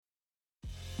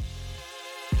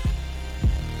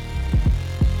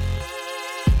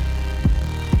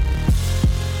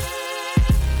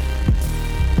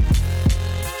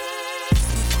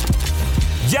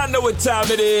know what time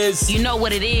it is. You know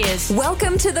what it is.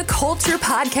 Welcome to the Culture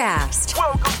Podcast.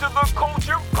 Welcome to the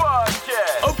Culture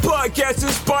Podcast. A podcast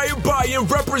inspired by and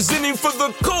representing for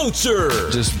the culture.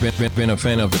 Just been a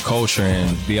fan of the culture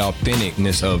and the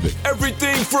authenticness of it.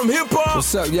 Everything from hip-hop.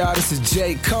 What's up, y'all? This is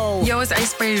J. Cole. Yo, it's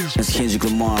Ice Spice. It's Kendrick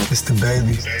Lamar. It's the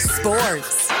baby.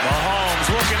 Sports. Mahomes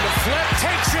looking to flip,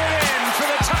 takes it in for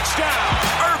the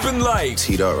touchdown. Urban life. It's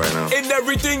heat up right now. And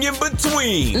everything in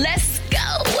between. Let's go.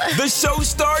 The show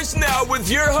starts now with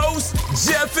your hosts,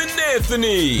 Jeff and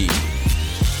Anthony.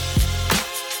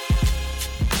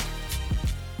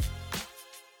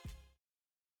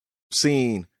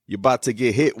 Scene. You're about to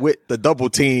get hit with the double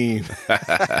team.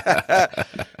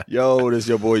 Yo, this is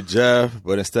your boy Jeff,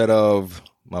 but instead of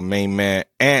my main man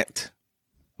Ant,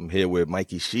 I'm here with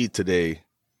Mikey Shee today.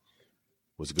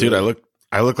 What's good? Dude,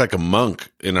 I look like a monk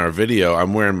in our video.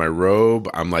 I'm wearing my robe.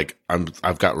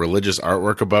 I've got religious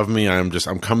artwork above me.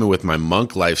 I'm coming with my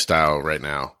monk lifestyle right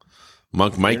now.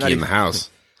 Monk Mikey in the house.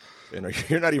 And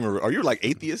are you like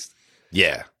atheist?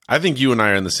 Yeah. I think you and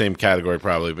I are in the same category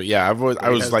probably, but yeah, I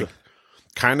was like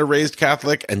kind of raised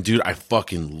Catholic, and dude, I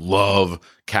fucking love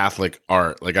Catholic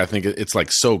art. Like, I think it's like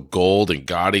so gold and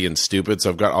gaudy and stupid. So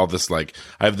I've got all this, like,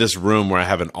 I have this room where I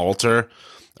have an altar,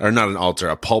 or not an altar,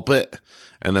 a pulpit.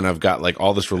 And then I've got like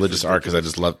all this religious art because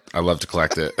I love to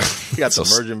collect it. You got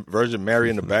the Virgin Mary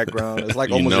in the background. It's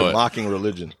like almost a mocking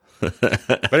religion.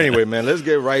 But anyway, man, let's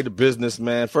get right to business,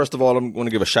 man. First of all, I'm going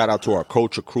to give a shout out to our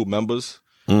Culture Crew members.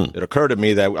 It occurred to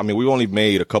me that, we only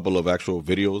made a couple of actual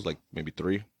videos, like maybe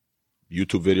 3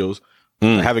 YouTube videos.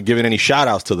 I haven't given any shout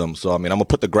outs to them. So, I'm going to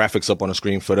put the graphics up on the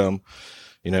screen for them.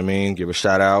 You know what I mean? Give a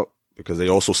shout out because they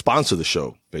also sponsor the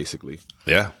show, basically.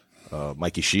 Yeah.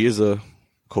 Mikey Shee is a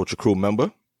Culture Crew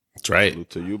member. That's right. Salute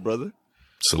to you, brother.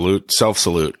 Salute.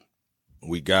 Self-salute.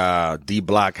 We got D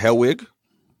Block Helwig,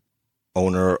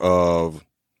 owner of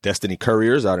Destiny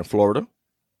Couriers out in Florida.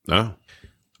 Oh.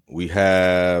 We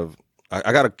have,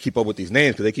 I got to keep up with these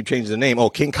names because they keep changing the name. Oh,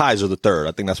 King Kaiser the Third.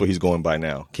 I think that's what he's going by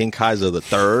now. King Kaiser the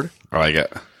Third. I like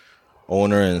it.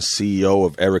 Owner and CEO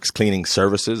of Eric's Cleaning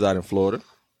Services out in Florida.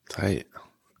 Tight.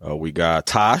 We got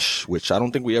Tosh, which I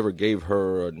don't think we ever gave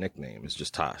her a nickname. It's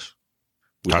just Tosh.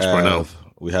 We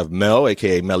have Mel,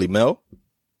 a.k.a. Melly Mel.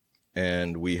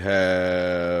 And we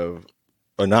have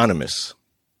Anonymous.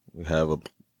 We have a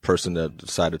person that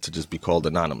decided to just be called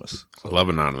Anonymous. I love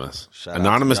Anonymous.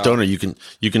 Anonymous donor. You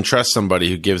can trust somebody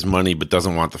who gives money but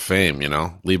doesn't want the fame,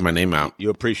 Leave my name out. You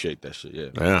appreciate that shit, yeah.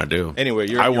 Yeah, I do.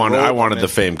 Anyway, I wanted the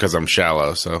fame because I'm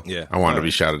shallow, so yeah, I wanted to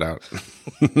be shouted out.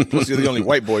 Plus, you're the only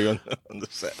white boy on the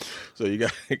set, so you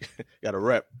got to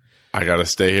rep. I got to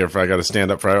stay here. I got to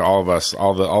stand up for all of us,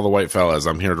 all the white fellas.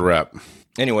 I'm here to rep.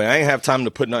 Anyway, I ain't have time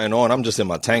to put nothing on. I'm just in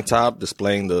my tank top,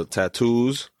 displaying the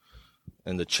tattoos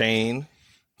and the chain.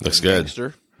 Looks good.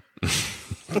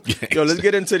 Yo, let's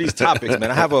get into these topics,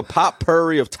 man. I have a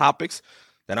potpourri of topics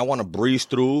that I want to breeze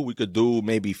through. We could do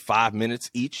maybe 5 minutes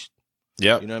each.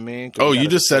 Yep. You know what I mean? Oh, you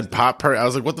just said potpourri. I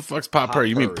was like, what the fuck's potpourri?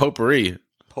 You mean potpourri?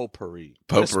 Potpourri.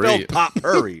 Potpourri. It's spelled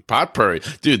potpourri. Potpourri.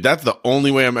 Dude, that's the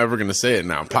only way I'm ever going to say it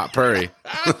now. Potpourri.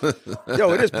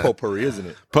 Yo, it is potpourri, isn't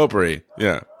it? Potpourri.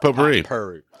 Yeah. Potpourri.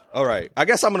 Potpourri. All right. I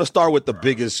guess I'm going to start with the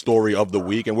biggest story of the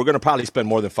week, and we're going to probably spend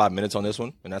more than 5 minutes on this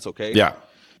one, and that's okay. Yeah.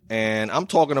 And I'm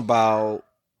talking about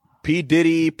P.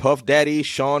 Diddy, Puff Daddy,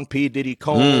 Sean P. Diddy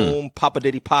Combs, Papa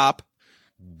Diddy Pop,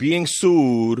 being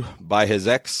sued by his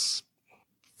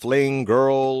ex-fling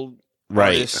girl,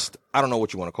 artist, I don't know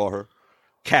what you want to call her,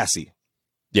 Cassie.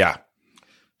 Yeah.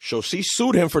 So she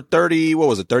sued him for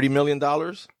 $30 million?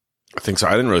 I think so.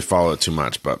 I didn't really follow it too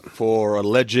much, but for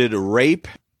alleged rape,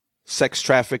 sex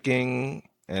trafficking,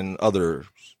 and other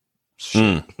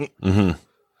shit.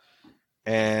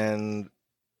 And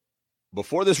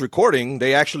before this recording,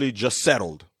 they actually just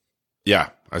settled. Yeah,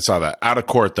 I saw that. Out of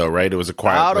court, though, right? It was a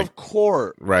quiet. Out of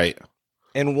court. Right.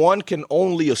 And one can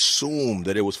only assume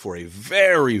that it was for a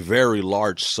very, very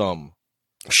large sum.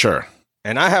 Sure.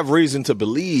 And I have reason to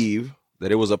believe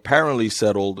that it was apparently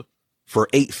settled for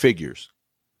 8 figures.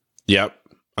 Yep.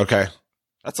 Okay.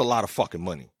 That's a lot of fucking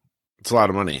money. It's a lot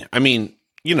of money. I mean,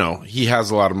 he has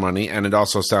a lot of money, and it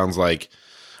also sounds like,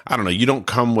 I don't know, you don't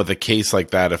come with a case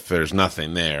like that if there's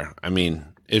nothing there. I mean,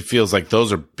 it feels like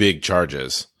those are big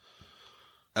charges.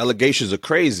 Allegations are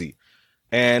crazy.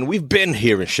 And we've been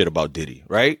hearing shit about Diddy,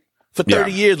 right? For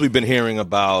 30 years, we've been hearing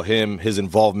about his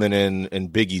involvement in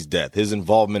Biggie's death, his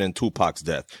involvement in Tupac's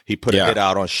death. He put a hit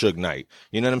out on Suge Knight.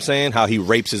 You know what I'm saying? How he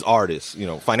rapes his artists,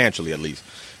 financially at least.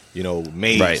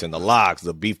 Mace and the Lox,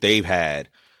 the beef they've had.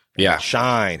 Yeah.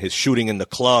 Shine, his shooting in the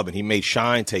club, and he made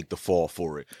Shine take the fall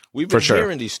for it. We've been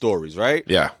hearing these stories, right?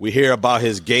 Yeah. We hear about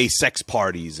his gay sex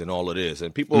parties and all of this.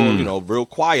 And people, real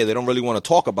quiet. They don't really want to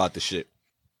talk about the shit.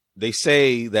 They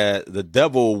say that the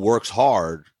devil works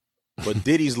hard, but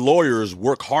Diddy's lawyers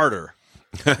work harder.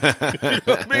 You know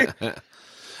what I mean?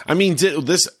 I mean,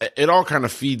 it all kind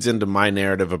of feeds into my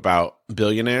narrative about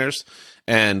billionaires.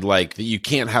 And like you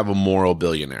can't have a moral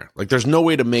billionaire. Like there's no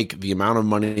way to make the amount of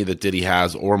money that Diddy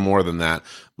has or more than that,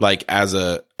 like as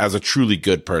a truly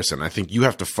good person. I think you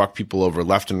have to fuck people over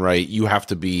left and right. You have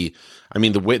to be, I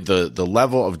mean, the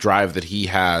level of drive that he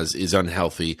has is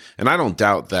unhealthy. And I don't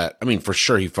doubt that. I mean, for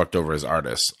sure he fucked over his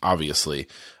artists, obviously.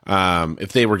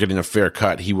 If they were getting a fair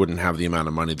cut, he wouldn't have the amount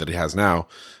of money that he has now.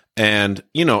 And,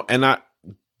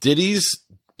 Diddy's,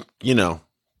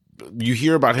 you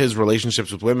hear about his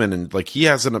relationships with women, and like he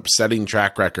has an upsetting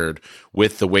track record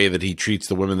with the way that he treats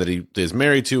the women that he is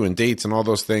married to and dates and all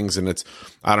those things. And it's,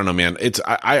 I don't know, man.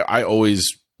 I always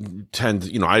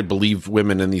tend, I believe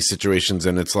women in these situations,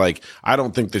 and it's like, I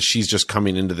don't think that she's just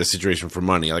coming into this situation for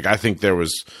money. Like I think there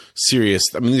was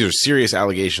these are serious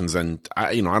allegations, and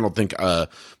I don't think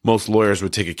most lawyers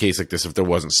would take a case like this if there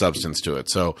wasn't substance to it.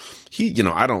 So he,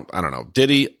 I don't know.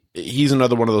 Diddy, he's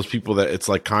another one of those people that it's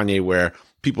like Kanye, where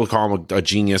people call him a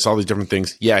genius, all these different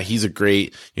things. Yeah, he's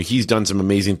he's done some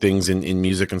amazing things in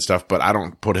music and stuff, but I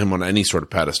don't put him on any sort of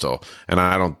pedestal. And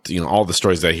I don't, all the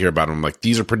stories that I hear about him, like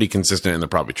these are pretty consistent and they're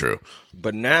probably true.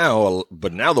 But now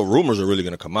the rumors are really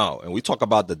going to come out. And we talk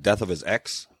about the death of his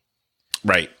ex.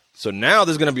 Right. So now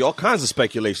there's going to be all kinds of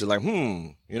speculation like, you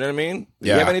know what I mean? Do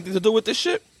you have anything to do with this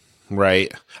shit?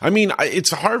 Right. I mean,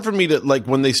 it's hard for me to, like,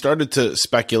 when they started to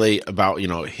speculate about,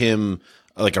 him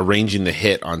like arranging the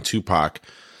hit on Tupac.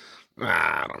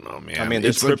 I don't know, man. I mean,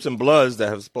 there's Crips and Bloods that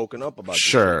have spoken up about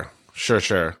Sure.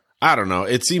 I don't know.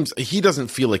 It seems he doesn't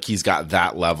feel like he's got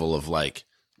that level of like,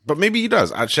 but maybe he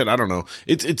does. I don't know.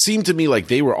 It seemed to me like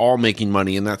they were all making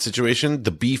money in that situation.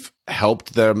 The beef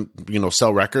helped them,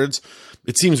 sell records.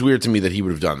 It seems weird to me that he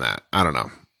would have done that. I don't know.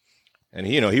 And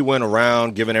he went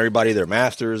around giving everybody their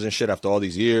masters and shit after all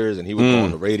these years. And he would go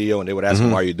on the radio and they would ask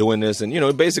him, why are you doing this? And,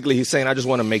 basically he's saying, I just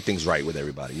want to make things right with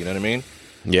everybody. You know what I mean?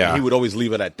 Yeah. And he would always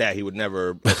leave it at that. He would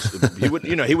never, he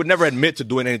would never admit to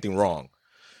doing anything wrong.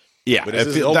 Yeah.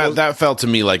 That felt to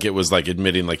me like it was like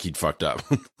admitting like he'd fucked up.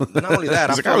 Not only that,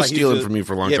 I was stealing from you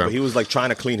for a long time. Yeah, but he was like trying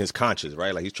to clean his conscience,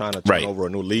 right? Like he's trying to turn over a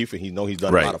new leaf, and he's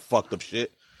done a lot of fucked up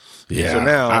shit. Yeah. So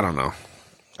now, I don't know.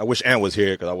 I wish Ant was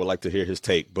here because I would like to hear his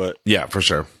take. But yeah, for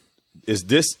sure. Is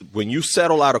this, when you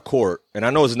settle out of court, and I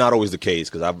know it's not always the case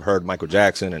because I've heard Michael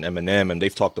Jackson and Eminem and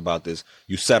they've talked about this,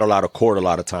 you settle out of court a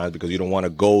lot of times because you don't want to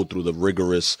go through the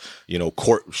rigorous,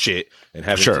 court shit and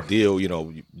having to deal,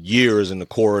 years in the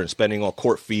court and spending on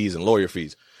court fees and lawyer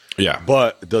fees. Yeah.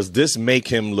 But does this make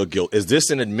him look guilty? Is this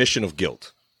an admission of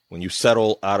guilt when you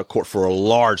settle out of court for a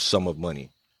large sum of money?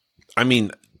 I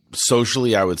mean,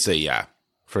 socially, I would say, yeah,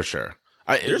 for sure.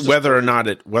 Whether or not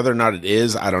it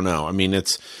is, I don't know. I mean,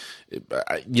 it's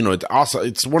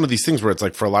one of these things where it's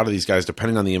like for a lot of these guys,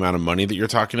 depending on the amount of money that you're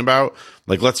talking about,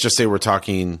 like let's just say we're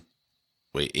talking,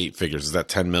 8 figures, is that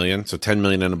 10 million? So 10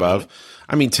 million and above.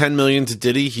 I mean, 10 million to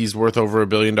Diddy, he's worth over $1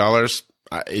 billion.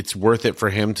 It's worth it for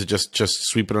him to just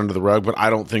sweep it under the rug, but I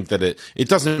don't think that it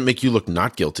doesn't make you look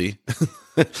not guilty.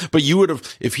 But you would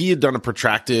have, if he had done a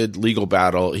protracted legal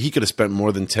battle, he could have spent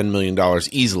more than $10 million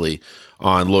easily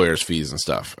on lawyers' fees and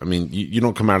stuff. I mean, you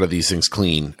don't come out of these things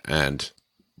clean and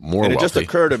more wealthy. It just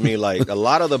occurred to me, like, a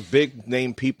lot of the big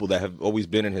name people that have always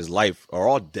been in his life are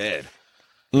all dead.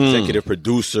 Executive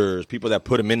producers, people that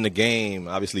put him in the game,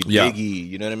 obviously Biggie,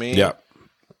 you know what I mean? Yeah.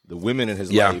 The women in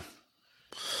his life.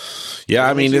 Yeah,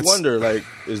 I mean, it's wonder, like,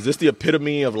 is this the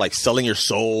epitome of like selling your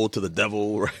soul to the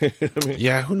devil? Right? I mean,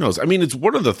 yeah, who knows? I mean, it's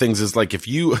one of the things is like if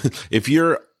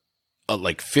you're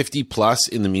like 50 plus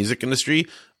in the music industry,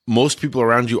 most people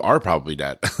around you are probably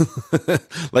dead.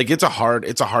 Like it's a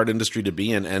hard industry to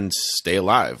be in and stay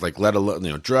alive. Like let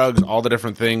alone drugs, all the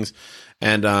different things.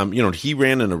 And he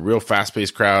ran in a real fast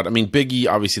paced crowd. I mean, Biggie,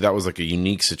 obviously that was like a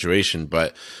unique situation,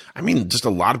 but I mean, just a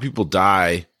lot of people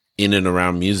die in and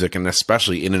around music, and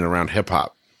especially in and around hip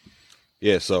hop.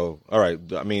 Yeah. So, all right.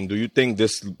 I mean, do you think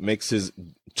this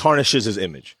tarnishes his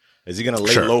image? Is he going to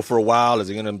lay low for a while? Is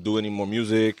he going to do any more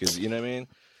music? You know what I mean?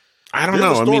 I don't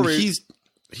know. I mean,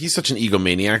 he's such an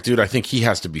egomaniac, dude. I think he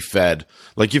has to be fed.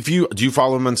 Like, do you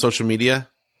follow him on social media?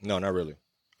 No, not really.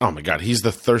 Oh my God, he's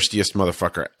the thirstiest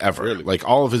motherfucker ever. Really? Like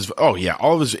all of his,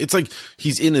 it's like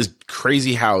he's in his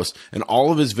crazy house and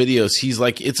all of his videos, it's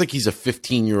like he's a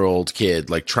 15-year-old kid,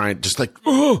 like trying, just like,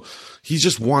 he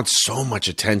just wants so much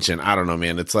attention. I don't know,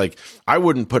 man. It's like, I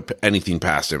wouldn't put anything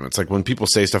past him. It's like when people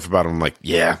say stuff about him, I'm like,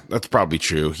 yeah, that's probably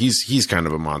true. He's kind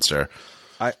of a monster.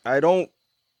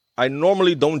 I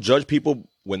normally don't judge people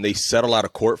when they settle out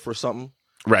of court for something.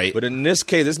 Right. But in this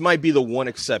case, this might be the one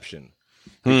exception.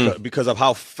 Because of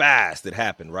how fast it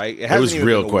happened, right? It was even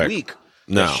real been a quick. Week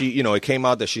no, she, it came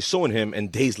out that she's suing him,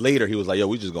 and days later he was like, "Yo,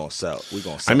 we're just gonna sell. We're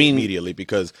gonna sell immediately,"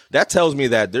 because that tells me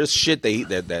that there's shit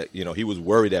that he was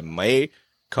worried that may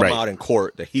come out in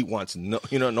court that he wants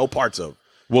no parts of.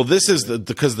 Well, this is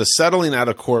because the settling out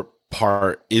of court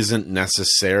part isn't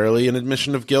necessarily an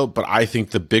admission of guilt, but I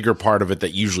think the bigger part of it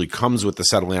that usually comes with the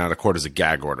settling out of court is a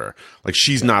gag order. Like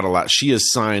she's not allowed, she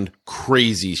has signed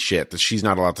crazy shit that she's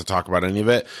not allowed to talk about any of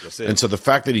it. And so the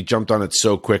fact that he jumped on it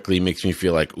so quickly makes me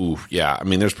feel like, ooh, yeah, I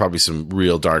mean, there's probably some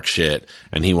real dark shit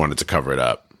and he wanted to cover it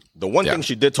up. The one thing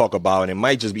she did talk about, and it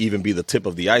might just even be the tip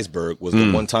of the iceberg, was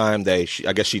the one time that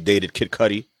I guess she dated Kid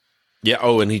Cudi. Yeah.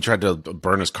 Oh, and he tried to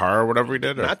burn his car or whatever he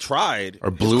did. Or? Not tried.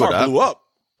 Or blew it up. Blew up.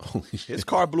 His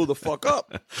car blew the fuck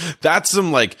up. That's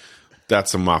some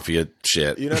mafia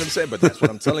shit. You know what I'm saying? But that's what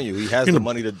I'm telling you. He has the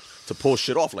money to pull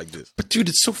shit off like this. But dude,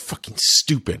 it's so fucking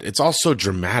stupid. It's all so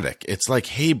dramatic. It's like,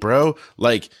 hey, bro,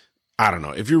 like, I don't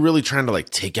know. If you're really trying to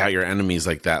like take out your enemies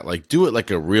like that, like do it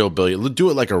like a real billion, do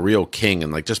it like a real king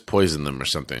and like just poison them or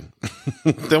something.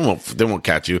 They won't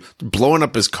catch you. Blowing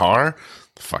up his car?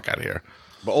 The fuck out of here.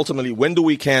 But ultimately, when do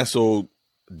we cancel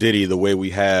Diddy the way we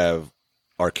have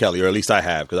R. Kelly, or at least I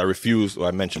have, because I refuse.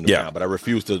 I mentioned it now, but I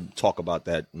refuse to talk about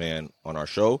that man on our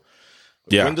show.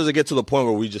 Yeah. When does it get to the point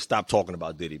where we just stop talking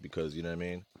about Diddy? Because you know what I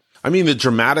mean. I mean the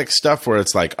dramatic stuff where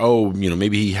it's like, oh,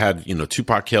 maybe he had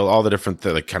Tupac kill, all the different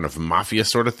like kind of mafia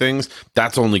sort of things.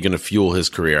 That's only going to fuel his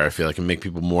career. I feel like, and make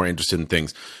people more interested in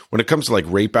things. When it comes to like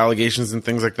rape allegations and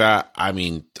things like that, I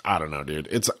mean, I don't know, dude.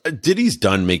 It's Diddy's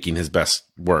done making his best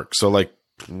work, so like.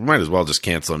 Might as well just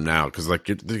cancel him now because like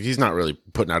he's not really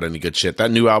putting out any good shit.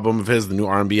 That new album of his, the new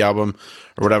R&B album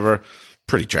or whatever,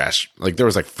 pretty trash. Like there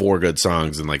was like 4 good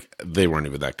songs and like they weren't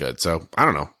even that good. So I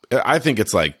don't know. I think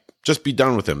it's like just be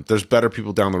done with him. There's better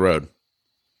people down the road.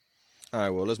 All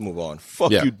right, well let's move on. Fuck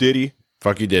you, Diddy.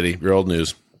 Fuck you, Diddy. You're old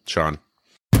news, Sean.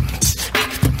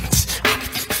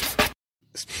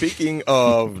 Speaking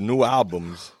of new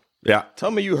albums. Yeah. Tell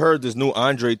me you heard this new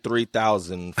Andre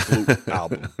 3000 flute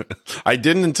album. I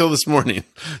didn't until this morning.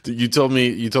 You told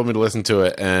me to listen to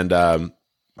it and I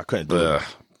couldn't do it.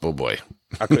 Oh boy.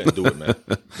 I couldn't do it, man.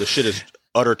 The shit is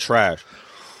utter trash.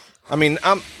 I mean,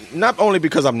 I'm not only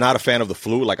because I'm not a fan of the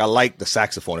flute, like I like the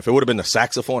saxophone. If it would have been the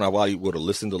saxophone, I probably would have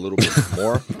listened a little bit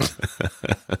more.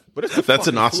 But it's that's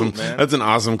an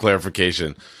awesome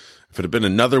clarification. If it had been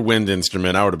another wind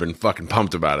instrument, I would have been fucking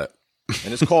pumped about it.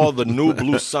 And it's called The New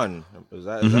Blue Sun. Is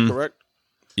that correct?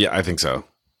 Yeah, I think so.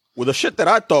 Well, the shit that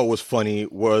I thought was funny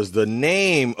was the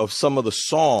name of some of the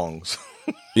songs.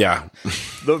 Yeah.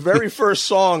 The very first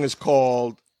song is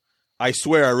called I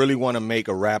Swear I Really Want to Make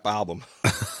a Rap Album.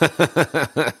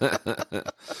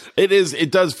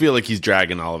 It does feel like he's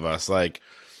dragging all of us. Like,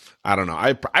 I don't know.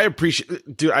 I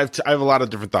appreciate, dude, I have a lot of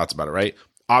different thoughts about it, right?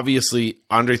 Obviously,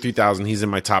 Andre 3000, he's in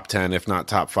my top 10, if not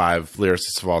top 5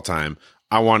 lyricists of all time.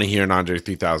 I want to hear an Andre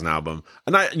 3000 album.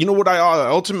 And I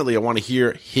want to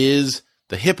hear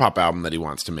the hip hop album that he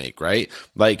wants to make, right?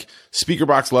 Like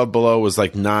Speakerboxxx Love Below was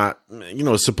like not,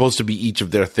 supposed to be each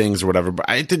of their things or whatever, but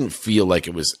I didn't feel like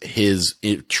it was his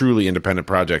truly independent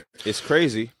project. It's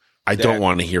crazy. I don't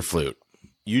want to hear Flute.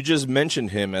 You just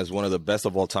mentioned him as one of the best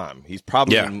of all time. He's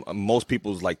probably in most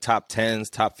people's like top 10s,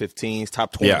 top 15s,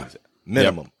 top 20s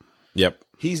minimum. Yep.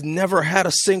 He's never had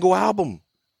a single album.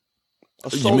 A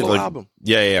solo album.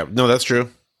 Yeah. No, that's true.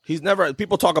 He's never.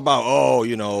 People talk about,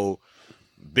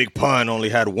 Big Pun only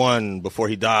had one before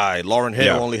he died. Lauryn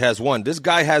Hill only has one. This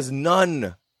guy has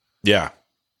none. Yeah.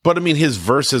 But I mean, his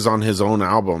verses on his own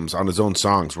albums, on his own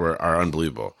songs are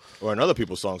unbelievable. Or in other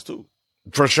people's songs too.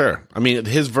 For sure. I mean,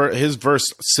 his verse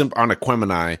on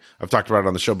Aquemini, I've talked about it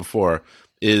on the show before,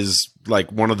 is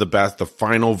like one of the best. The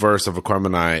final verse of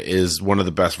Aquemini is one of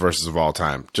the best verses of all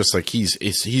time. Just like he's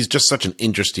just such an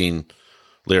interesting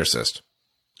lyricist.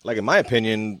 Like in my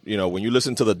opinion, when you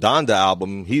listen to the Donda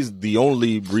album, he's the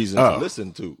only reason to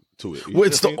listen to it. Well,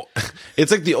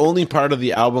 it's like the only part of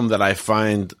the album that I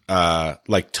find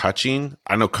like touching.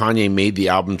 I know Kanye made the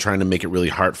album trying to make it really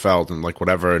heartfelt and like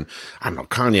whatever. And I don't know,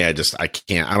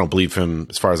 Kanye, I don't believe him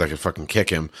as far as I could fucking kick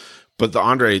him. But the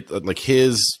Andre, like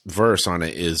his verse on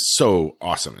it is so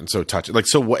awesome and so touching. Like,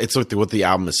 so what? It's like what the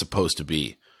album is supposed to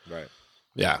be. Right.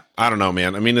 Yeah, I don't know,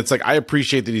 man. I mean, it's like I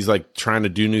appreciate that he's like trying to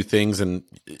do new things. And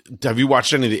have you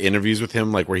watched any of the interviews with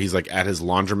him, like where he's like at his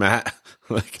laundromat?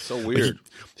 Like so weird.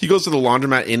 He goes to the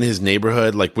laundromat in his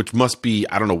neighborhood, like which must be,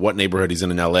 I don't know what neighborhood he's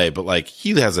in LA, but like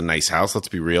he has a nice house. Let's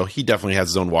be real. He definitely has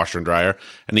his own washer and dryer,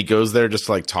 and he goes there just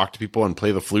to like talk to people and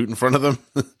play the flute in front of them.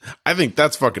 I think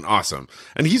that's fucking awesome.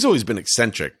 And he's always been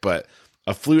eccentric, but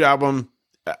a flute album,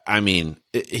 I mean,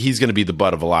 he's going to be the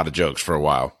butt of a lot of jokes for a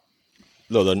while.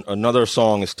 Look, another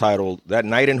song is titled "That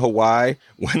Night in Hawaii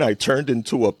When I Turned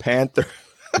Into a Panther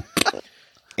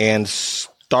and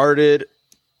Started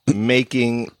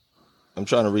Making." I'm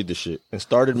trying to read this shit. And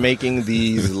started making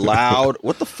these loud.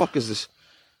 What the fuck is this?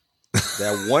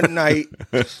 That one night,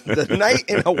 the night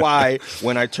in Hawaii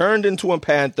when I turned into a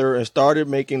panther and started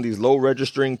making these low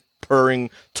registering purring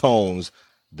tones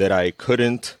that I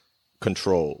couldn't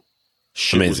control.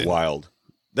 Shit Amazing. was wild.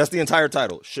 That's the entire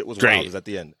title. Shit was Great. wild is at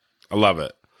the end. I love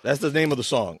it. That's the name of the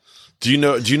song. Do you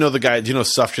know the guy? Do you know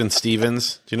Sufjan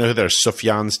Stevens? Do you know who there's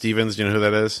Sufjan Stevens? Do you know who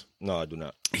that is? No, I do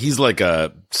not. He's like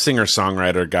a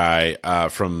singer-songwriter guy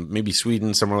from maybe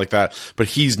Sweden, somewhere like that. But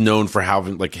he's known for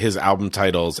having like his album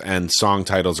titles and song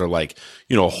titles are like,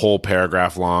 you know, a whole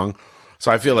paragraph long.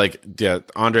 So I feel like, yeah,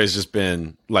 Andre's just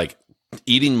been like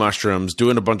eating mushrooms,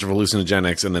 doing a bunch of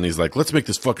hallucinogenics, and then he's like, let's make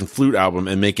this fucking flute album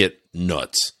and make it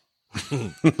nuts.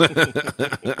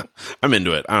 I'm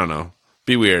into it. I don't know.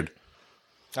 Be weird.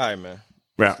 All right, man.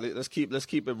 Yeah. Let's keep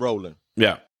it rolling.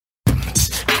 Yeah.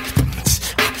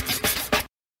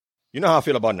 You know how I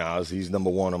feel about Nas. He's number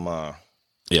one on my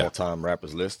all-time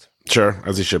rappers list. Sure,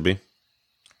 as he should be.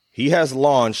 He has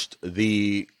launched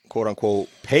the quote-unquote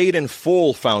Paid in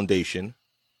Full Foundation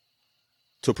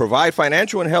to provide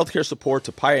financial and healthcare support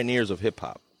to pioneers of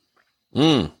hip-hop.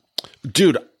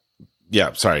 Dude.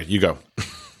 Yeah, sorry. You go.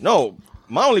 No,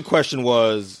 my only question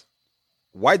was,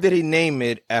 why did he name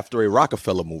it after a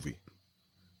Rockefeller movie?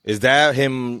 Is that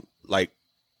him, like,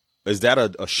 is that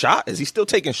a shot? Is he still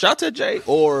taking shots at Jay?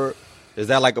 Or is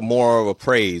that like more of a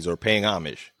praise or paying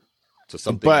homage to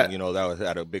something, you know, that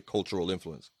had a big cultural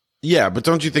influence? Yeah, but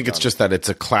don't you think it's just that it's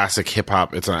a classic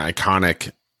hip-hop, it's an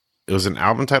iconic, it was an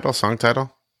album title, song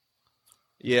title?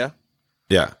 Yeah.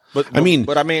 Yeah. But I mean,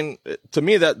 to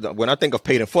me, that when I think of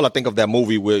Paid in Full, I think of that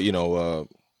movie where, you know,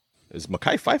 is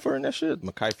Mekhi Phifer in that shit?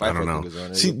 Mekhi Phifer. I don't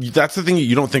know. See, that's the thing.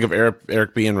 You don't think of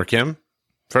Eric B. and Rakim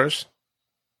first?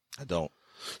 I don't.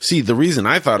 See, the reason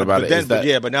I thought about it is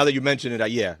that... but now that you mention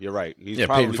it, yeah, you're right. He's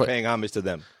probably paying homage to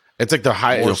them. It's like the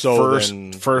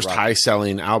first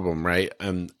high-selling album, right?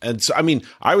 And so, I mean,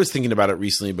 I was thinking about it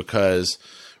recently because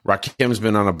Rakim's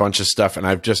been on a bunch of stuff,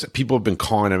 and people have been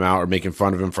calling him out or making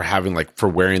fun of him for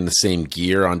wearing the same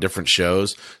gear on different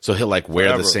shows. So he'll like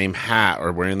wear the same hat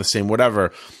or wearing the same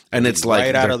whatever. And it's like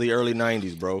right out of the early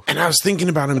 90s, bro. And I was thinking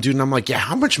about him, dude, and I'm like, yeah,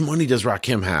 how much money does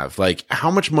Rakim have? Like,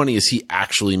 how much money is he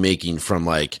actually making from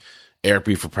like Eric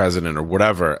B. for president or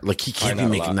whatever? Like, he can't be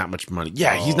making that much money.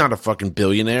 Yeah, he's not a fucking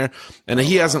billionaire, and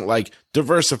he hasn't like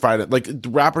diversified it. Like,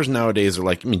 rappers nowadays are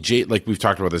like, I mean, like we've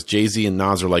talked about this, Jay-Z and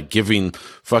Nas are like giving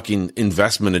fucking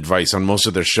investment advice on most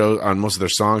of their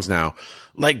songs now.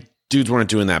 Like, dudes weren't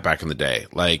doing that back in the day.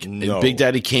 Like, Big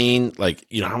Daddy Kane, like,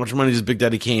 you know, how much money does Big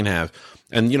Daddy Kane have?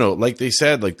 And, you know, like they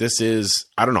said, like, this is,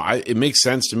 I don't know, it makes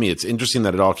sense to me. It's interesting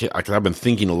that it all came, because I've been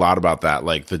thinking a lot about that.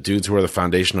 Like, the dudes who are the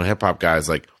foundational hip-hop guys,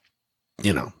 like,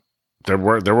 you know, they're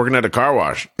working at a car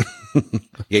wash.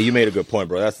 Yeah, you made a good point,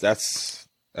 bro. That's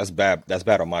bad. That's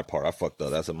bad on my part. I fucked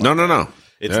up. No.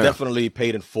 It's definitely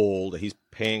Paid in Full, that he's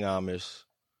paying homage.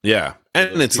 Yeah.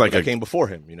 And it's like that came before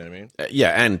him, you know what I mean?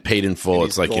 Yeah, and Paid in Full.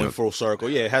 It's like, going, you know, full circle.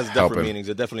 Yeah, it has different meanings.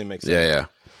 It definitely makes sense.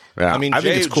 Yeah. I mean, I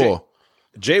think it's cool.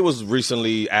 Jay was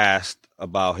recently asked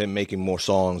about him making more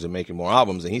songs and making more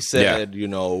albums, and he said, you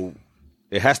know,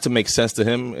 it has to make sense to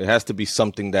him. It has to be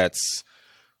something that's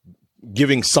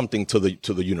giving something to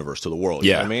the universe, to the world.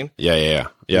 You know what I mean? Yeah.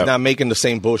 He's not making the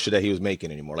same bullshit that he was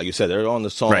making anymore. Like you said, they're on the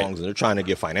songs and they're trying to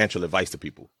give financial advice to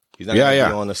people. He's not going to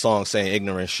be on the song saying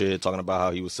ignorant shit, talking about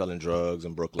how he was selling drugs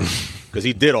in Brooklyn. Because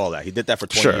he did all that. He did that for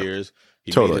 20 years.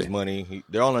 He made his money.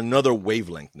 They're on another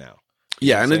wavelength now.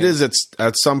 Yeah, and it's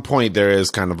at some point there is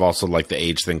kind of also like the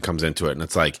age thing comes into it, and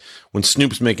it's like when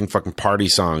Snoop's making fucking party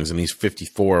songs and he's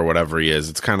 54 or whatever he is,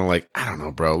 it's kind of like, I don't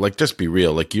know, bro. Like, just be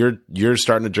real. Like, you're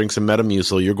starting to drink some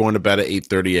Metamucil, you're going to bed at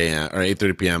 8:30 a.m. or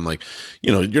 8:30 p.m. Like,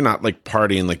 you know, you're not like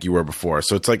partying like you were before.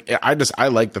 So it's like I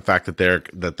like the fact that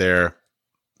they're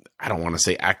I don't want to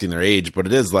say acting their age, but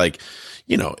it is like,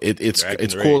 you know, it's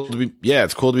cool to be,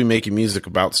 it's cool to be making music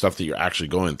about stuff that you're actually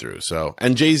going through. So,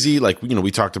 and Jay-Z, like, you know, we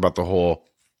talked about the whole,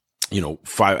 you know,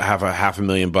 have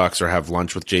 $500,000 or have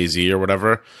lunch with Jay-Z or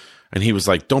whatever. And he was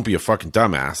like, don't be a fucking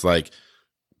dumbass. Like,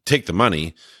 take the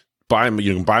money.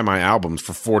 You can buy my albums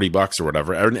for $40 or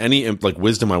whatever. Any like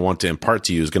wisdom I want to impart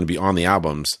to you is going to be on the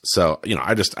albums. So, you know,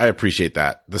 I appreciate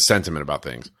that, the sentiment about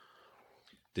things.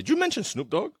 Did you mention Snoop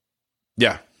Dogg?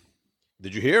 Yeah.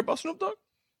 Did you hear about Snoop Dogg?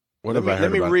 What have I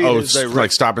heard about? Oh, it's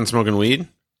like stopping smoking weed?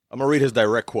 I'm going to read his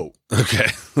direct quote. Okay.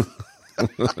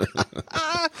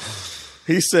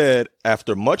 He said,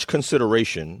 after much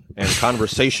consideration and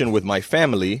conversation with my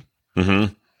family,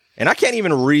 and I can't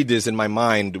even read this in my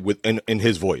mind in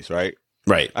his voice, right?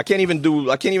 Right. I can't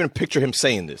even picture him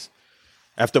saying this.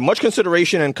 After much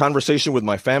consideration and conversation with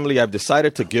my family, I've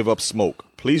decided to give up smoke.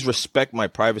 Please respect my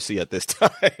privacy at this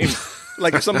time.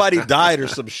 Like if somebody died or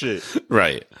some shit.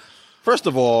 Right. First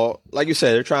of all, like you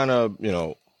said, they're trying to, you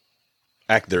know,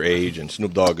 act their age, and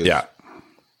Snoop Dogg is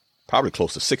probably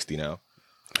close to 60 now.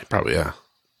 Probably, yeah.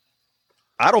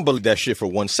 I don't believe that shit for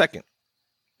 1 second.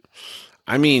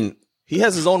 I mean, he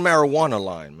has his own marijuana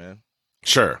line, man.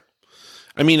 Sure.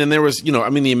 I mean, and there was, you know, I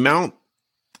mean, the amount,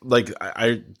 like,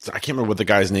 I can't remember what the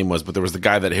guy's name was, but there was the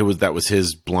guy that was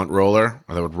his blunt roller,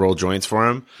 or that would roll joints for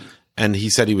him. And he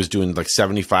said he was doing like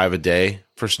 75 a day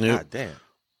for Snoop. God damn.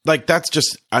 Like, that's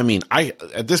just, I mean,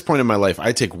 at this point in my life,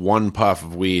 I take one puff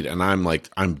of weed and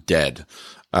I'm dead.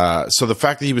 So the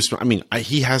fact that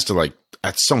he has to, like,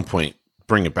 at some point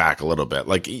bring it back a little bit.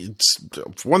 Like,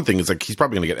 one thing is, like, he's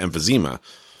probably going to get emphysema.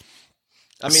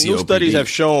 I mean, new studies have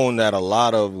shown that a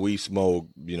lot of weed smoke,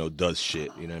 you know, does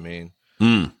shit. You know what I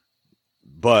mean?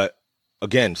 But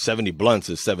again, 70 blunts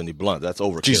is 70 blunts. That's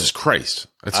overkill. Jesus Christ.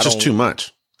 It's just too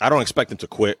much. I don't expect him to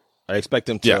quit. I expect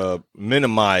him to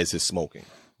minimize his smoking.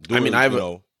 I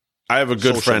have a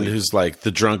good friend who's like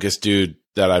the drunkest dude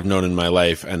that I've known in my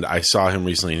life. And I saw him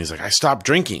recently and he's like, I stopped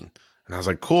drinking. And I was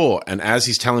like, cool. And as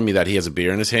he's telling me that, he has a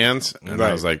beer in his hands. And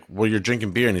I was like, well, you're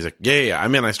drinking beer. And he's like, yeah. I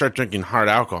mean, I start drinking hard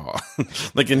alcohol.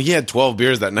 Like, and he had 12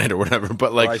 beers that night or whatever.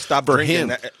 But like, I stopped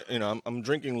drinking. You know, I'm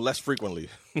drinking less frequently.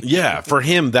 Yeah. For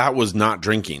him, that was not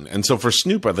drinking. And so for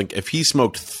Snoop, I think if he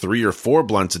smoked 3 or 4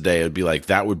 blunts a day, it'd be like,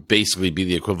 that would basically be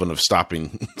the equivalent of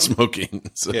stopping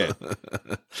smoking. So, yeah.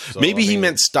 Maybe he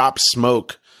meant stop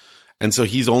smoke. And so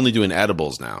he's only doing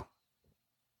edibles now.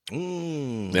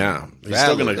 Yeah, he's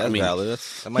still gonna. That's valid.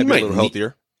 That might be a little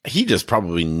healthier. He just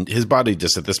probably, his body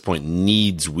just at this point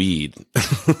needs weed.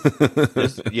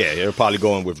 Yeah, they're probably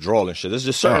going withdrawal and shit. There's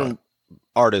just certain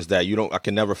artists that I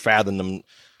can never fathom them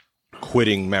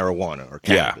quitting marijuana or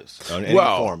cannabis in any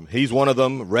form. He's one of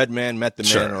them. Redman,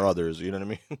 Method Man, or others. You know what I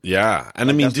mean? Yeah, and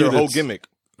I mean, that's their whole gimmick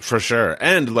for sure.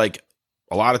 And like,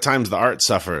 a lot of times the art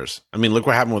suffers. I mean, look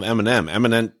what happened with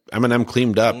Eminem. Eminem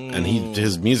cleaned up, and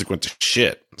his music went to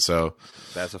shit. So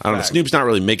that's a fact. I don't know. Snoop's not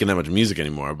really making that much music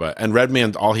anymore. And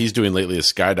Redman, all he's doing lately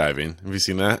is skydiving. Have you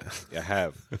seen that? Yeah, I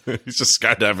have. He's just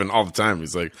skydiving all the time.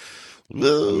 He's like, I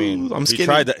mean, I'm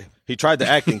skinny. He tried the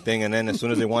acting thing, and then as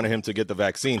soon as they wanted him to get the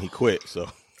vaccine, he quit. So,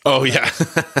 oh yeah,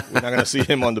 we're not gonna see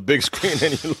him on the big screen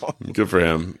any longer. Good for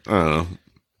him. I don't know.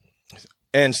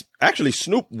 And actually,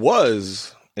 Snoop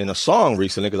was in a song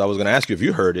recently, because I was going to ask you if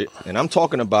you heard it, and I'm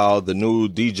talking about the new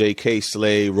DJ K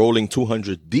Slay Rolling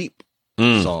 200 Deep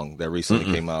song that recently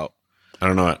came out. I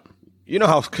don't know it. You know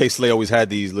how K Slay always had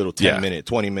these little 10-minute,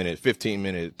 20-minute,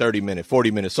 15-minute, 30-minute,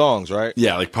 40-minute songs, right?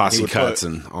 Yeah, like posse cuts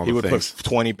and all the things. He would put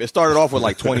 20. It started off with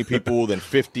like 20 people, then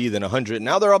 50, then 100.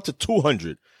 Now they're up to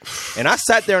 200. And I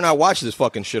sat there and I watched this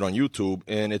fucking shit on YouTube,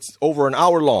 and it's over an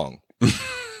hour long.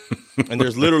 And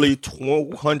there's literally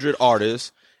 200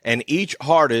 artists. And each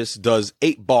artist does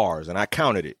 8 bars, and I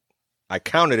counted it. I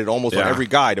counted it almost on every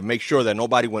guy to make sure that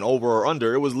nobody went over or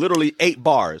under. It was literally 8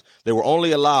 bars. They were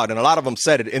only allowed, and a lot of them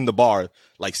said it in the bar,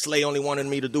 like Slay only wanted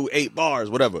me to do 8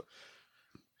 bars, whatever.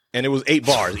 And it was 8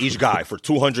 bars, each guy, for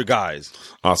 200 guys.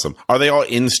 Awesome. Are they all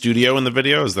in studio in the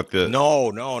video? Is that the...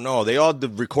 No. They all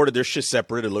recorded their shit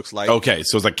separate, it looks like. Okay,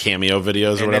 so it's like cameo videos or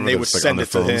whatever? And then they would send it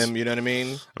to him, you know what I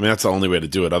mean? I mean, that's the only way to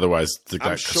do it. Otherwise,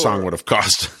 that song would have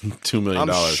cost $2 million.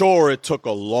 I'm sure it took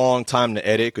a long time to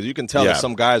edit, because you can tell that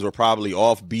some guys were probably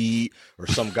off beat, or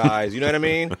some guys, you know what I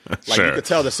mean? Like, you could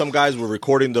tell that some guys were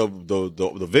recording the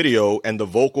video, and the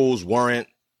vocals weren't,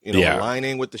 you know,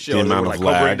 aligning with the shit. They were like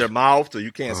covering their mouth, so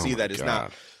you can't see that it's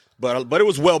not. But it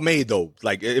was well made though.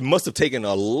 Like, it must have taken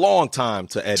a long time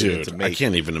to edit and to make. I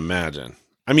can't even imagine.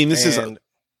 I mean,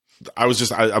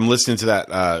 I'm listening to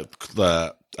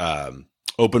that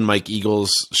Open Mike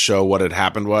Eagles show. What Had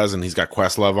Happened Was, and he's got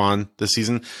Questlove on this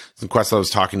season. And Questlove was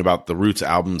talking about the Roots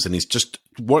albums, and he's just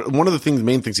one of the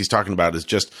main things he's talking about is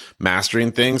just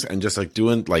mastering things and just like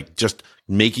doing, like, just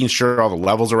making sure all the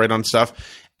levels are right on stuff.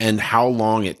 and how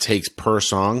long it takes per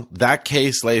song, that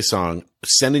K-Slay song,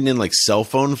 sending in like cell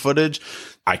phone footage,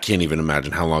 I can't even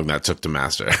imagine how long that took to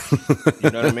master.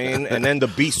 You know what I mean? And then the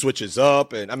beat switches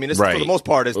up. And I mean, it's, for the most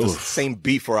part, it's the same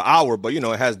beat for an hour, but, it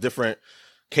has different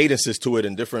cadences to it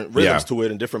and different rhythms to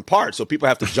it and different parts. So people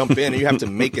have to jump in and you have to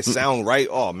make it sound right.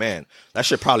 Oh, man, that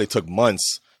shit probably took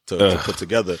months to put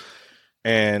together.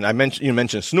 And you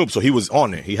mentioned Snoop, so he was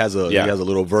on there. He has a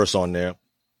little verse on there.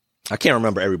 I can't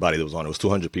remember everybody that was on it. It was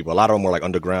 200 people. A lot of them were like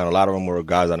underground. A lot of them were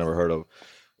guys I never heard of.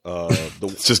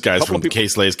 It's just guys from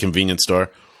K-Slay's convenience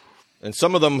store. And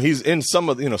some of them, he's in some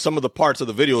of the parts of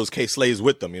the videos, K-Slay's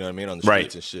with them, you know what I mean, on the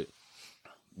streets and shit.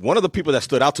 One of the people that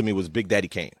stood out to me was Big Daddy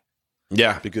Kane.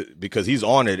 Yeah. Because he's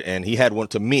on it, and he had one,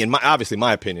 to me, and obviously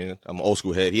my opinion, I'm an old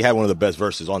school head, he had one of the best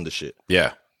verses on the shit.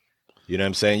 Yeah. You know what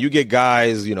I'm saying? You get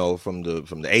guys, from the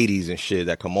 80s and shit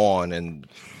that come on, and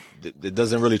it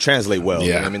doesn't really translate well. Yeah.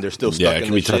 You know what I mean? They're still stuck in the shit. Yeah, it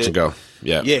can be touch and go.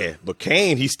 Yeah. Yeah, but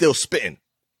Kane, he's still spitting.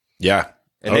 Yeah.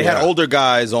 And they had older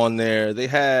guys on there. They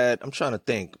had, I'm trying to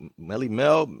think, Melly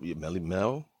Mel.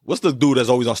 What's the dude that's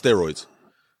always on steroids?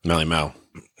 Melly Mel.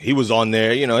 He was on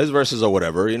there, his verses or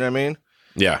whatever, you know what I mean?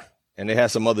 Yeah. And they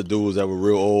had some other dudes that were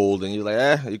real old, and you're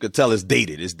like, you could tell it's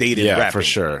dated. It's dated rapping. Yeah, for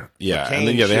sure. Yeah. And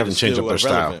then, they haven't changed up their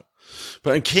style.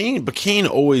 But Kane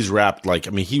always rapped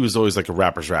he was always like a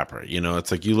rapper's rapper.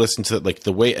 It's like you listen to like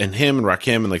the way, and him and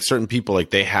Rakim and like certain people,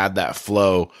 like they had that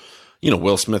flow.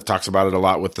 Will Smith talks about it a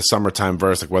lot with the Summertime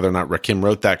verse, like whether or not Rakim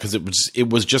wrote that, because it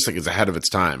was just like it's ahead of its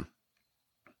time.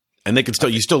 And they could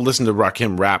you still listen to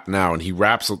Rakim rap now, and he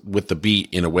raps with the beat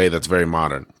in a way that's very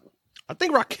modern. I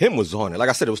think Rakim was on it. Like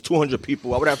I said, it was 200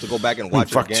 people. I would have to go back and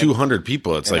watch it again. 200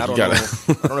 people. It's like, you got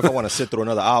to. I don't know if I want to sit through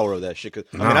another hour of that shit.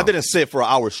 I didn't sit for an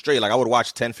hour straight. Like, I would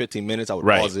watch 10, 15 minutes. I would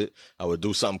pause it. I would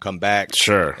do something, come back.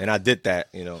 Sure. And I did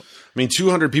that,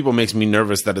 200 people makes me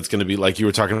nervous that it's going to be like you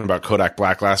were talking about Kodak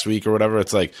Black last week or whatever.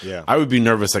 It's like, I would be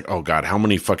nervous, like, oh, God, how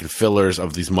many fucking fillers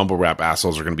of these mumble rap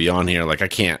assholes are going to be on here? Like, I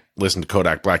can't listen to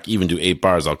Kodak Black, even do 8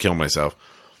 bars. I'll kill myself.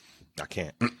 I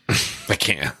can't. I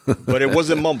can't. But it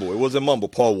wasn't mumble. It wasn't mumble.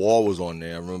 Paul Wall was on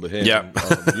there. I remember him. Yeah.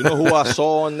 You know who I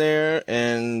saw on there?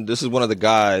 And this is one of the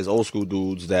guys, old school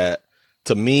dudes, that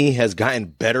to me has gotten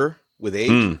better with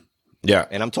age. Yeah.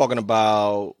 And I'm talking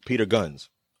about Peter Gunz.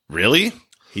 Really?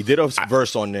 He did a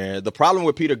verse on there. The problem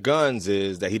with Peter Gunz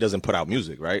is that he doesn't put out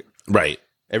music, right? Right.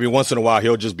 Every once in a while,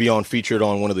 he'll just be featured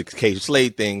on one of the K-Slay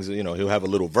things. He'll have a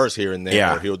little verse here and there.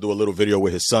 Yeah. Or he'll do a little video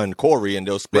with his son, Corey, and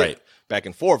they'll spit back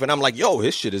and forth. And I'm like, yo,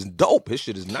 his shit is dope. His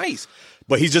shit is nice.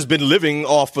 But he's just been living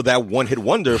off of that one-hit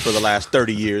wonder for the last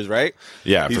 30 years, right?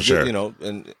 Yeah, for sure.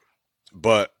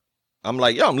 But I'm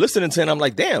like, yo, I'm listening to it, and I'm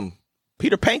like, damn,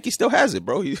 Peter Panky still has it,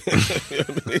 bro. He's nice.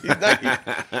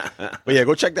 But yeah,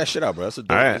 go check that shit out, bro.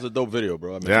 That's a dope video,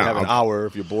 bro. I mean, you have an hour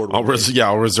if you're bored with it.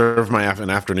 I'll reserve an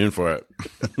afternoon for it.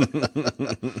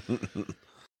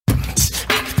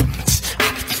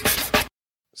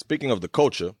 Speaking of the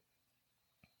culture,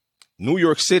 New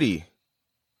York City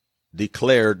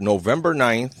declared November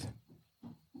 9th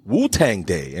Wu-Tang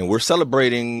Day, and we're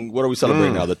celebrating, what are we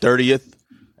celebrating now? The 30th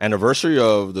anniversary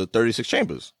of the 36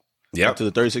 Chambers. Yeah. To the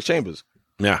 36 Chambers.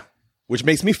 Yeah. Which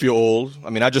makes me feel old.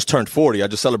 I mean, I just turned 40. I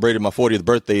just celebrated my 40th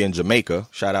birthday in Jamaica.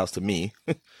 Shout outs to me.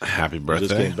 Happy birthday.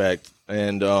 Just came back.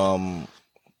 And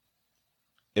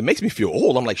it makes me feel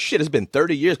old. I'm like, shit, it's been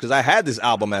 30 years because I had this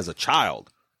album as a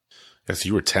child. Yes,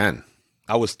 you were 10.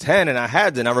 I was 10 and I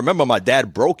had it. And I remember my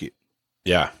dad broke it.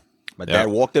 Yeah. My dad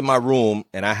walked in my room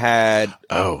and I had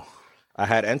I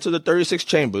had Enter the 36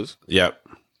 Chambers. Yep.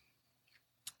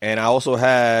 And I also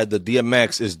had the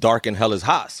DMX Is Dark and Hell Is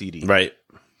Hot CD. Right.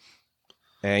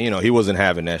 And, he wasn't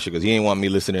having that shit because he didn't want me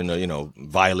listening to,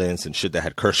 violence and shit that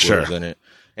had curse words in it.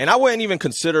 And I wouldn't even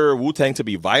consider Wu-Tang to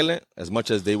be violent as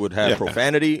much as they would have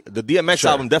profanity. The DMX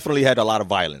album definitely had a lot of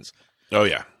violence. Oh,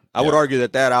 yeah. I would argue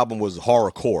that album was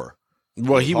horrorcore.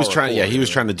 Well, he was trying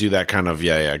to do that kind of,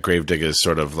 Gravediggers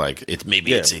sort of like, it's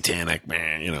satanic,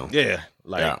 man, Yeah.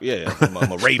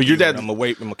 I'm a rape but your dad, I'm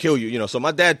gonna kill you, So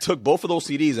my dad took both of those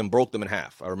CDs and broke them in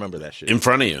half. I remember that shit. In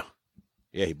front of you?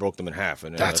 Yeah, he broke them in half.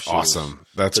 And that's awesome.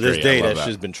 That's great. To this day, that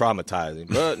shit's been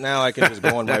traumatizing. But now I can just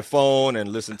go on my phone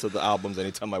and listen to the albums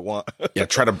anytime I want. Yeah,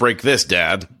 try to break this,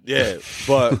 Dad. Yeah,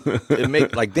 but it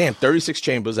makes, 36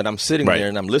 Chambers, and I'm sitting there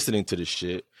and I'm listening to this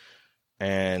shit.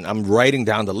 And I'm writing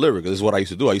down the lyrics. This is what I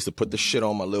used to do. I used to put the shit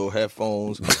on my little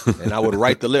headphones, and I would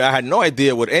write the lyrics. I had no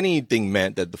idea what anything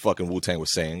meant that the fucking Wu-Tang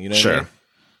was saying. You know what I mean?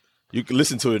 You can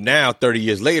listen to it now, 30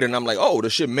 years later, and I'm like, oh,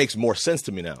 this shit makes more sense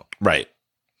to me now. Right.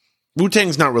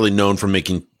 Wu-Tang's not really known for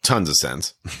making tons of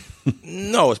sense.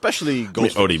 No, especially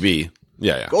Ghost. ODB.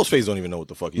 Yeah. Ghostface don't even know what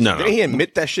the fuck he's saying. Didn't he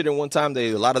admit that shit in one time?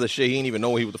 A lot of the shit he didn't even know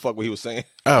what the fuck he was saying.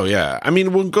 Oh yeah, I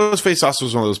mean, when Ghostface also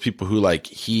was one of those people who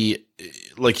he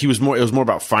was more. It was more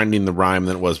about finding the rhyme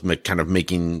than it was kind of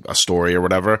making a story or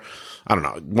whatever. I don't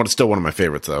know. It's still one of my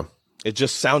favorites though. It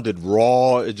just sounded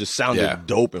raw. It just sounded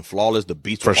dope and flawless. The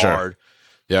beats were hard.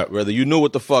 Yeah, whether you knew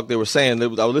what the fuck they were saying. I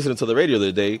was listening to the radio the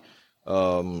other day,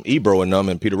 Ebro and them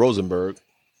and Peter Rosenberg,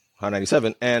 High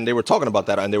 97, and they were talking about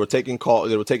that, and they were taking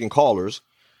callers,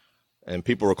 and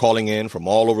people were calling in from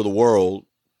all over the world,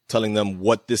 telling them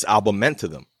what this album meant to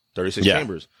them. 36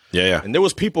 Chambers. Yeah. And there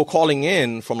was people calling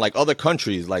in from like other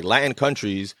countries, like Latin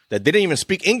countries, that didn't even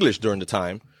speak English during the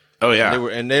time. Oh yeah.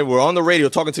 And they were on the radio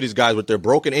talking to these guys with their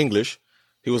broken English.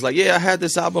 He was like, yeah, I had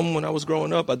this album when I was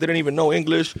growing up. I didn't even know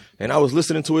English, and I was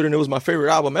listening to it, and it was my favorite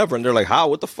album ever. And they're like, how?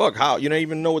 What the fuck? How? You don't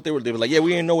even know what they were. They were like, yeah,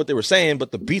 we didn't know what they were saying,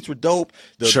 but the beats were dope.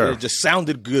 It just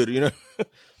sounded good, you know?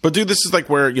 But dude, this is like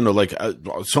where,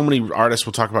 so many artists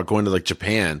will talk about going to like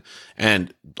Japan,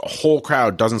 and the whole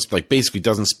crowd basically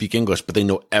doesn't speak English, but they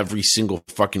know every single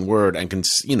fucking word and can,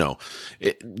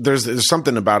 there's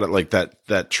something about it like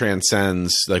that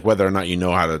transcends like whether or not you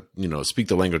know how to, speak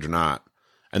the language or not.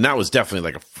 And that was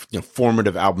definitely like a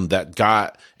formative album that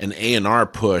got an A&R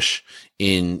push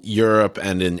in Europe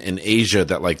and in Asia.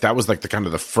 That was like the kind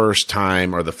of the first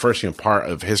time or the first part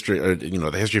of history, or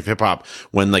the history of hip hop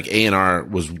when like A&R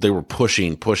they were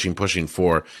pushing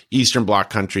for Eastern Bloc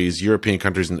countries, European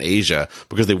countries, and Asia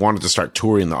because they wanted to start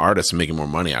touring the artists and making more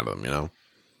money out of them.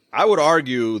 I would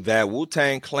argue that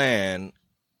Wu-Tang Clan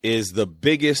is the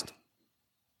biggest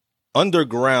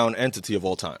underground entity of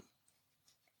all time.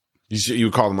 You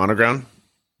would call them underground?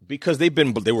 Because they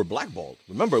were blackballed.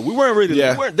 Remember, we weren't really.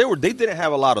 Yeah. They didn't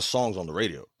have a lot of songs on the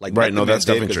radio. Like right, no, that's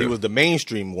definitely true. He was the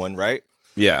mainstream one, right?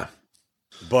 Yeah.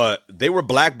 But they were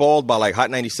blackballed by like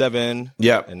Hot 97.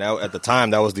 Yeah. And now at the time,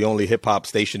 that was the only hip hop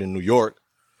station in New York.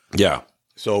 Yeah.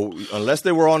 So unless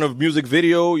they were on a music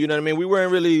video, you know what I mean? We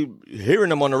weren't really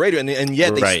hearing them on the radio, and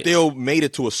yet they still made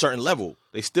it to a certain level.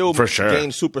 They still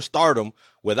gained superstardom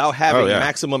without having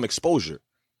maximum exposure.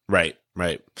 Right.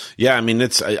 Yeah, I mean,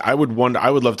 I would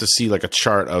love to see like a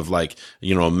chart of like,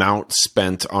 amount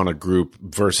spent on a group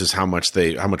versus how much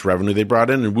revenue they brought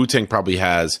in. And Wu-Tang probably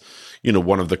has,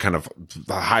 one of the kind of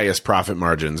the highest profit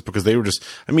margins because they were just,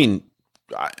 I mean,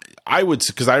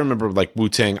 because I remember like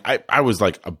Wu-Tang, I was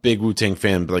like a big Wu-Tang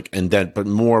fan, but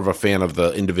more of a fan of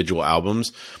the individual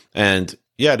albums. And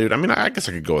yeah, dude, I mean, I guess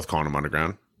I could go with calling them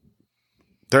underground.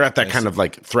 They're at that kind of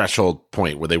like threshold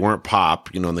point where they weren't pop,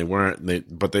 and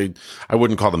I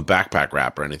wouldn't call them backpack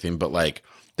rap or anything, but like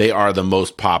they are the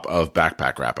most pop of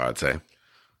backpack rap, I would say.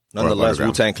 Nonetheless,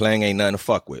 Wu-Tang Clan ain't nothing to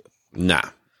fuck with. Nah.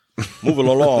 Moving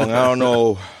along, I don't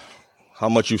know how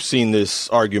much you've seen this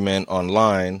argument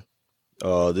online.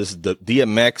 This is the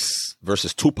DMX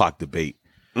versus Tupac debate.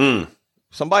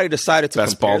 Somebody decided to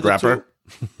best bald rapper.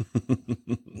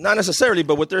 Not necessarily,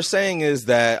 but what they're saying is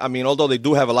that, I mean, although they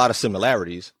do have a lot of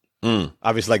similarities,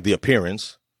 obviously like the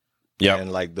appearance,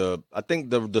 and like I think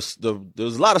there's a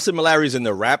lot of similarities in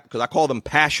their rap because I call them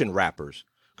passion rappers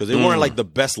because they weren't like the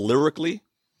best lyrically.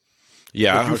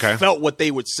 Yeah, you felt what they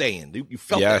were saying. You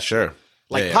felt that. Sure.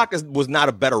 Like Pac was not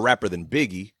a better rapper than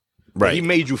Biggie. Right. He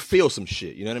made you feel some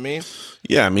shit. You know what I mean?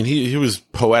 Yeah, I mean he was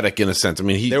poetic in a sense. I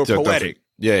mean they were poetic.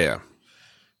 Yeah.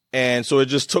 And so it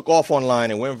just took off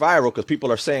online and went viral because people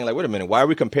are saying, like, wait a minute, why are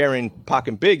we comparing Pac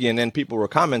and Biggie? And then people were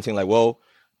commenting like, well,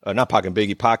 not Pac and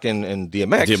Biggie, Pac and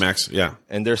DMX. DMX, yeah.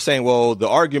 And they're saying, well, the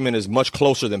argument is much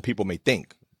closer than people may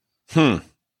think. And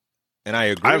I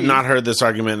agree. I have not heard this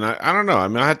argument. I don't know. I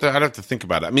mean, I'd have to think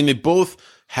about it. I mean, they both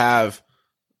have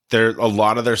a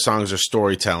lot of their songs are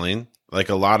storytelling. Like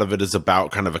a lot of it is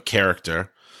about kind of a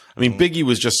character. I mean, Biggie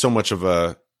was just so much of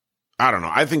I don't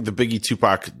know. I think the Biggie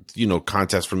Tupac,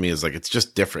 contest for me is like, it's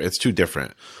just different. It's too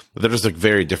different. But they're just like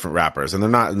very different rappers. And they're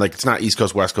not like, it's not East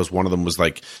Coast, West Coast. One of them was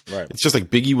like, it's just like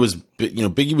Biggie was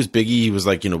Biggie. He was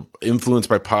like, influenced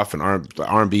by Puff and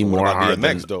R&B more hard.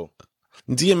 DMX though.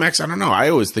 DMX, I don't know. I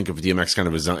always think of DMX kind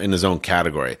of in his own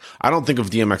category. I don't think of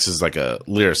DMX as like a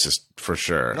lyricist for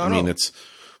sure. No, I mean,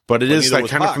 but it is like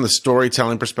kind of from the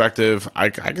storytelling perspective. I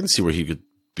can see where he could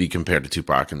be compared to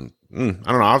Tupac. And I don't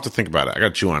know. I'll have to think about it. I got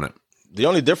to chew on it. The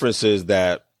only difference is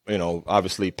that,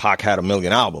 obviously Pac had 1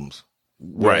 million albums.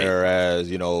 Right.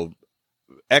 Whereas,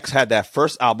 X had that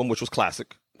first album, which was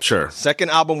classic. Sure. Second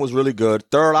album was really good.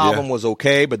 Third album was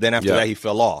okay, but then after that he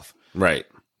fell off. Right.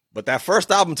 But that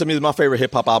first album to me is my favorite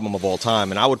hip hop album of all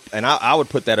time. And I would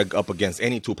put that up against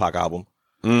any Tupac album.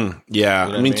 Yeah,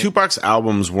 You know I mean, Tupac's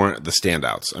albums weren't the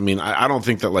standouts. I mean, I don't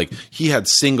think that like he had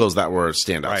singles that were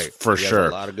standouts for He has sure.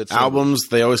 a lot of good singles. Albums,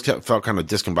 they always felt kind of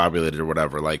discombobulated or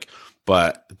whatever. Like,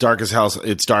 but Dark as Hell,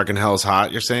 it's Dark and Hell's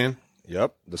Hot. You're saying?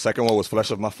 Yep. The second one was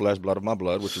Flesh of My Flesh, Blood of My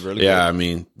Blood, which is really good. I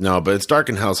mean, no, but it's Dark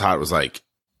and Hell's Hot was like,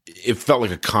 it felt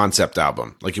like a concept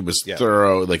album. Like it was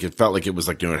thorough. Like it felt like it was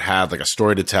like, it had like a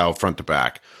story to tell front to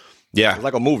back. Yeah. It was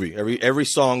like a movie. Every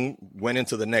song went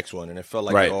into the next one, and it felt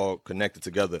like it all connected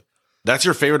together. That's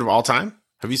your favorite of all time?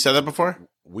 Have you said that before?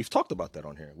 We've talked about that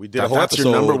on here. We did a whole That's episode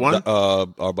your number one?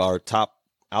 of our top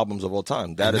albums of all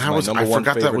time. That is my number one.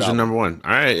 I forgot that was your number one.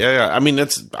 All right, yeah. I mean,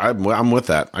 I'm with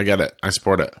that. I get it. I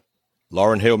support it.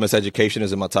 Lauryn Hill, Miseducation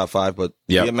is in my top 5, but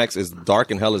DMX is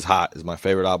Dark and Hell is Hot is my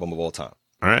favorite album of all time.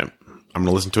 All right, I'm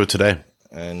gonna listen to it today.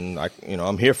 And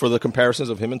I'm here for the comparisons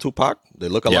of him and Tupac. They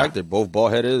look alike. Yeah. They're both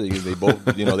bald headed. They both,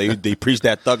 they preach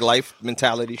that thug life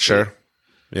mentality. Sure. Shit.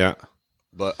 Yeah.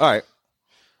 But all right,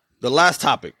 the last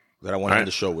topic that I want to end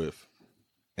the show with,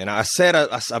 and I said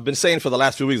I've been saying for the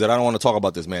last few weeks that I don't want to talk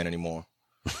about this man anymore,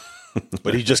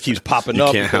 but he just keeps popping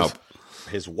up. Can't help.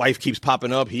 His wife keeps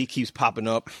popping up. He keeps popping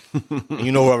up. And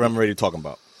you know what I'm already talking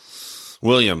about?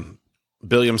 William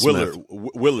Smith.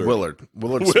 Willard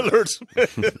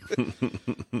Smith.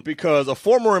 Because a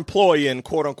former employee and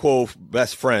quote unquote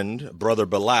best friend, Brother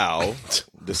Bilal,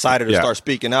 decided to start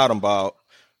speaking out about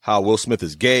how Will Smith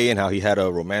is gay and how he had a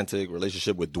romantic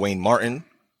relationship with Dwayne Martin.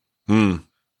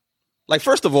 Like,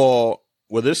 first of all,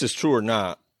 whether this is true or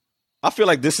not, I feel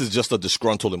like this is just a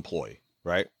disgruntled employee,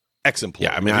 right? Ex-employee.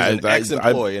 Yeah, I mean, he's an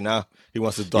ex-employee, and now he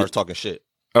wants to start talking shit.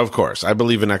 Of course. I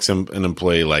believe an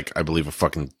employee, like I believe a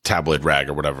fucking tabloid rag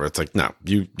or whatever. It's like, no,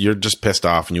 you're just pissed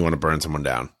off and you want to burn someone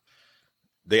down.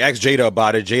 They asked Jada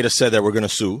about it. Jada said that we're going to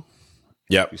sue.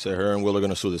 Yep. He said her and Will are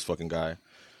going to sue this fucking guy.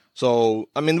 So,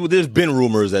 I mean, there's been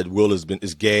rumors that Will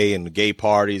is gay and gay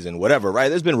parties and whatever, right?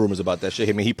 There's been rumors about that shit.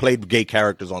 I mean, he played gay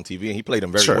characters on TV and he played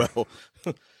them very well.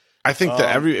 I think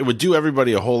that it would do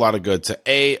everybody a whole lot of good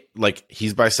to like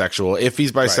he's bisexual. If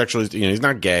he's bisexual, he's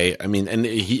not gay. I mean, and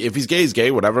if he's gay, he's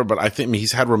gay, whatever. But I think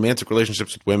he's had romantic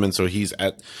relationships with women, so he's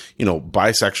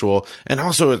bisexual. And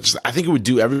also, I think it would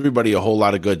do everybody a whole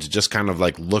lot of good to just kind of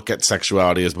like look at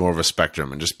sexuality as more of a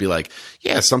spectrum and just be like,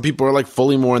 yeah, some people are like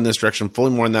fully more in this direction, fully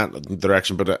more in that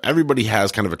direction, but everybody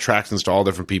has kind of attractions to all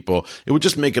different people. It would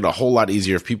just make it a whole lot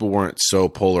easier if people weren't so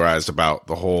polarized about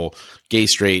the whole gay,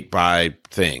 straight, bi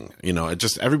thing. It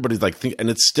just everybody's like and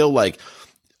it's still like,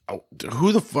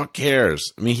 who the fuck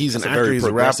cares? I mean, he's an actor, he's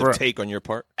a rapper. Take on your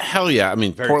part. Hell yeah! I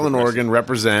mean, Portland, Oregon,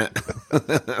 represent.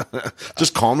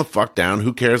 Just calm the fuck down.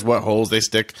 Who cares what holes they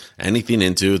stick anything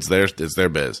into? It's their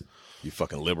biz. You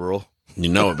fucking liberal. You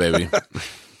know it, baby.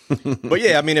 But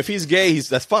yeah, I mean, if he's gay,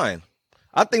 that's fine.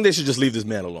 I think they should just leave this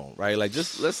man alone, right? Like,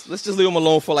 just let's just leave him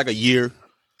alone for like a year.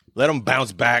 Let him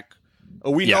bounce back.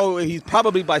 We know he's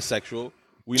probably bisexual.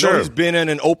 We know he's been in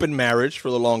an open marriage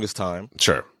for the longest time.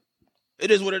 Sure.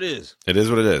 It is what it is. It is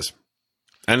what it is.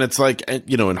 And it's like,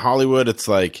 in Hollywood, it's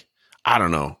like, I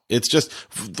don't know. It's just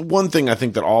the one thing I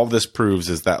think that all this proves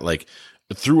is that like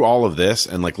through all of this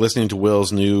and like listening to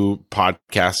Will's new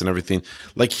podcast and everything,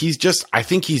 like I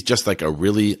think he's just like a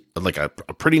really like a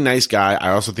pretty nice guy. I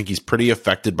also think he's pretty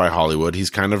affected by Hollywood. He's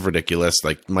kind of ridiculous,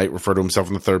 like might refer to himself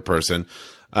in the third person.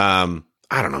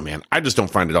 I don't know, man. I just don't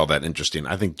find it all that interesting.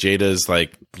 I think Jada's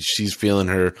like, she's feeling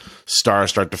her star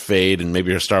start to fade, and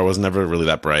maybe her star was never really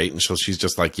that bright, and so she's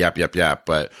just like, yap.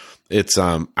 But it's,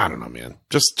 I don't know, man.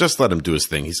 Just let him do his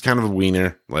thing. He's kind of a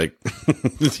wiener. Like,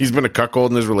 he's been a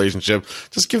cuckold in his relationship.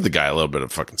 Just give the guy a little bit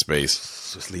of fucking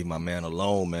space. Just leave my man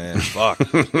alone, man.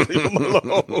 Fuck. Leave him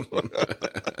alone.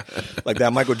 Like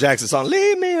that Michael Jackson song,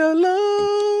 Leave Me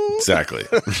Alone. Exactly.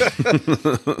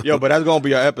 Yo, but that's going to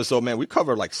be our episode, man. We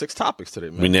covered like 6 topics today,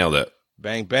 man. We nailed it.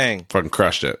 Bang, bang. Fucking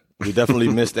crushed it. We definitely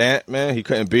missed Ant, man. He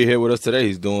couldn't be here with us today.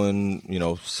 He's doing,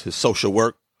 his social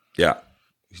work. Yeah.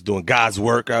 He's doing God's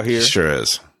work out here. He sure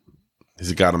is.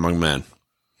 He's a God among men.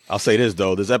 I'll say this,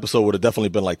 though. This episode would have definitely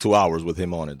been like 2 hours with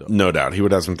him on it, though. No doubt. He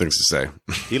would have some things to say.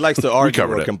 He likes to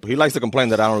argue. He likes to complain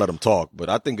that I don't let him talk, but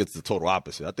I think it's the total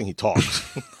opposite. I think he talks.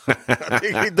 I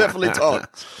think he definitely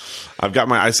talks. I've got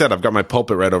my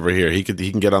pulpit right over here. He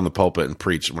can get on the pulpit and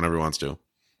preach whenever he wants to.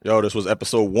 Yo, this was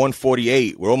episode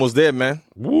 148. We're almost there, man.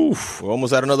 Woof. We're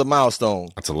almost at another milestone.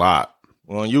 That's a lot.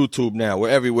 We're on YouTube now. We're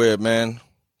everywhere, man.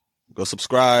 Go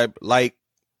subscribe, like,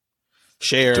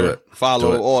 share,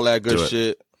 follow, all that good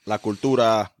shit. La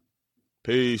Cultura.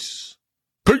 Peace.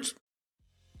 Peace.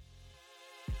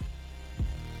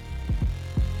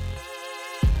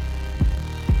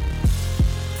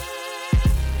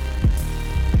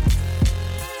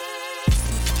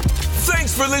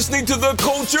 Thanks for listening to the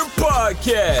Culture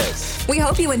Podcast. We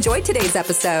hope you enjoyed today's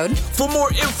episode. For more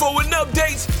info and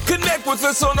updates, connect with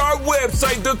us on our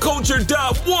website,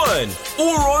 theculture.one,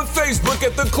 or on Facebook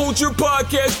at The Culture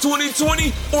Podcast 2020,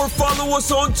 or follow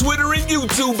us on Twitter and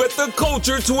YouTube at The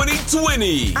Culture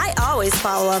 2020. I always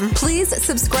follow them. Please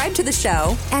subscribe to the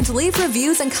show and leave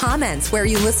reviews and comments where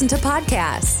you listen to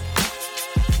podcasts.